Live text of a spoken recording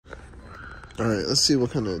All right, let's see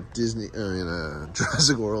what kind of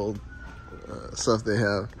Jurassic World stuff they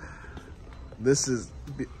have. This is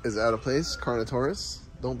out of place. CarnatAurus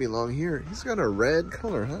don't belong here. He's got a red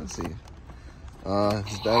color, huh? Let's see. His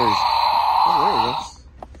batteries. Oh, there he goes.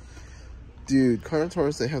 Dude,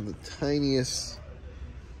 CarnatAurus, they have the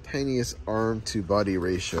tiniest arm to body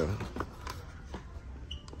ratio.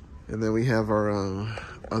 And then we have our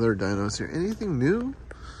other dinos here. Anything new?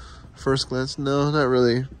 First glance, no, not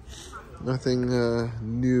really. Nothing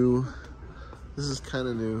new. This is kind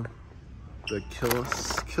of new. The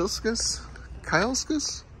Kilskus?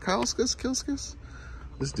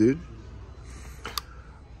 This dude.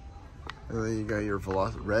 And then you got your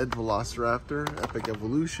red Velociraptor, Epic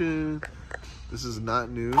Evolution. This is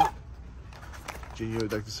not new.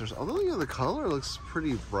 Dinosaurs. Although, you know, the color looks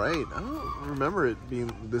pretty bright. I don't remember it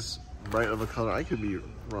being this bright of a color. I could be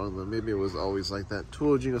wrong though. Maybe it was always like that.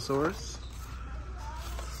 Tuologenosaurus,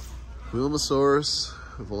 Wilmosaurus,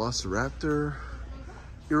 Velociraptor,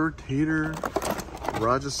 Irritator,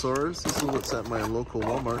 Rajasaurus. This is what's at my local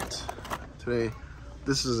Walmart today.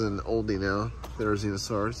 This is an oldie now.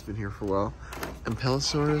 Therizinosaurus, it's been here for a while.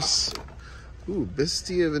 Ampellosaurus. Ooh,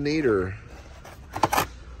 Bistivenator.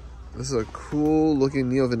 This is a cool looking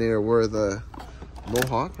Neovenator where the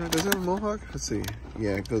mohawk, right? Does it have a mohawk? Let's see.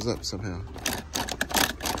 Yeah, it goes up somehow.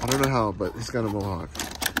 I don't know how, but he's got a mohawk.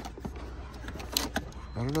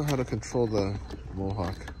 I don't know how to control the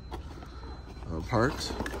mohawk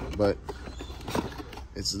part, but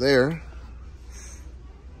it's there.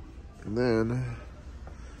 And then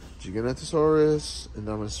Giganotosaurus,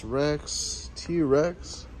 Indominus Rex,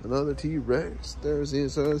 T-Rex, another T-Rex. There's the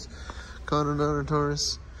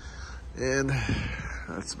CarnatAurus. And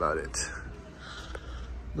that's about it.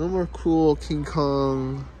 No more cool King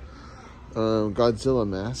Kong, Godzilla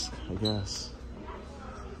mask, I guess.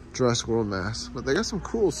 Jurassic World mask. But they got some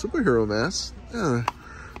cool superhero masks. Yeah.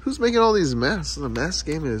 Who's making all these masks? The mask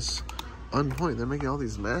game is on point. They're making all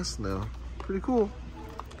these masks now. Pretty cool.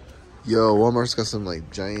 Yo, Walmart's got some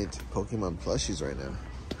like giant Pokemon plushies right now.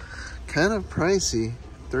 Kind of pricey.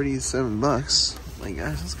 37 bucks. Oh my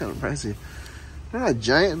gosh, that's kind of pricey. They're not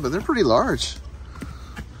giant, but they're pretty large.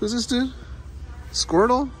 Who's this dude?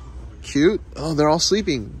 Squirtle? Cute. Oh, they're all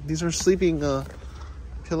sleeping. These are sleeping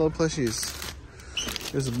pillow plushies.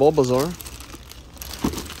 Here's a Bulbasaur.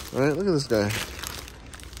 All right, look at this guy.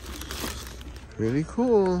 Really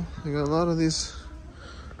cool. They got a lot of these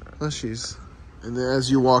plushies. And then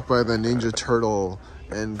as you walk by the Ninja Turtle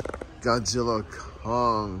and Godzilla,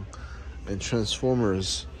 Kong, and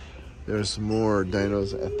Transformers, there's more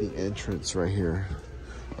dinos at the entrance right here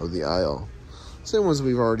of the aisle. Same ones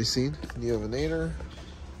we've already seen. Neovenator,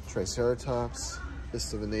 Triceratops,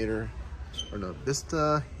 Bistivenator, or no,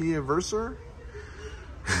 Bistaheaversor,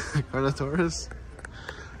 CarnatAurus.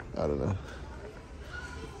 I don't know.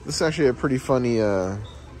 This is actually a pretty funny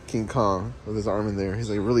King Kong with his arm in there. He's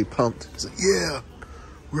like really pumped. He's like, yeah,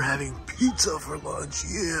 we're having pizza for lunch,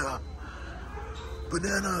 yeah.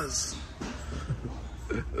 Bananas.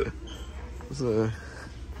 I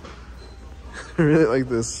really like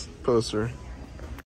this poster.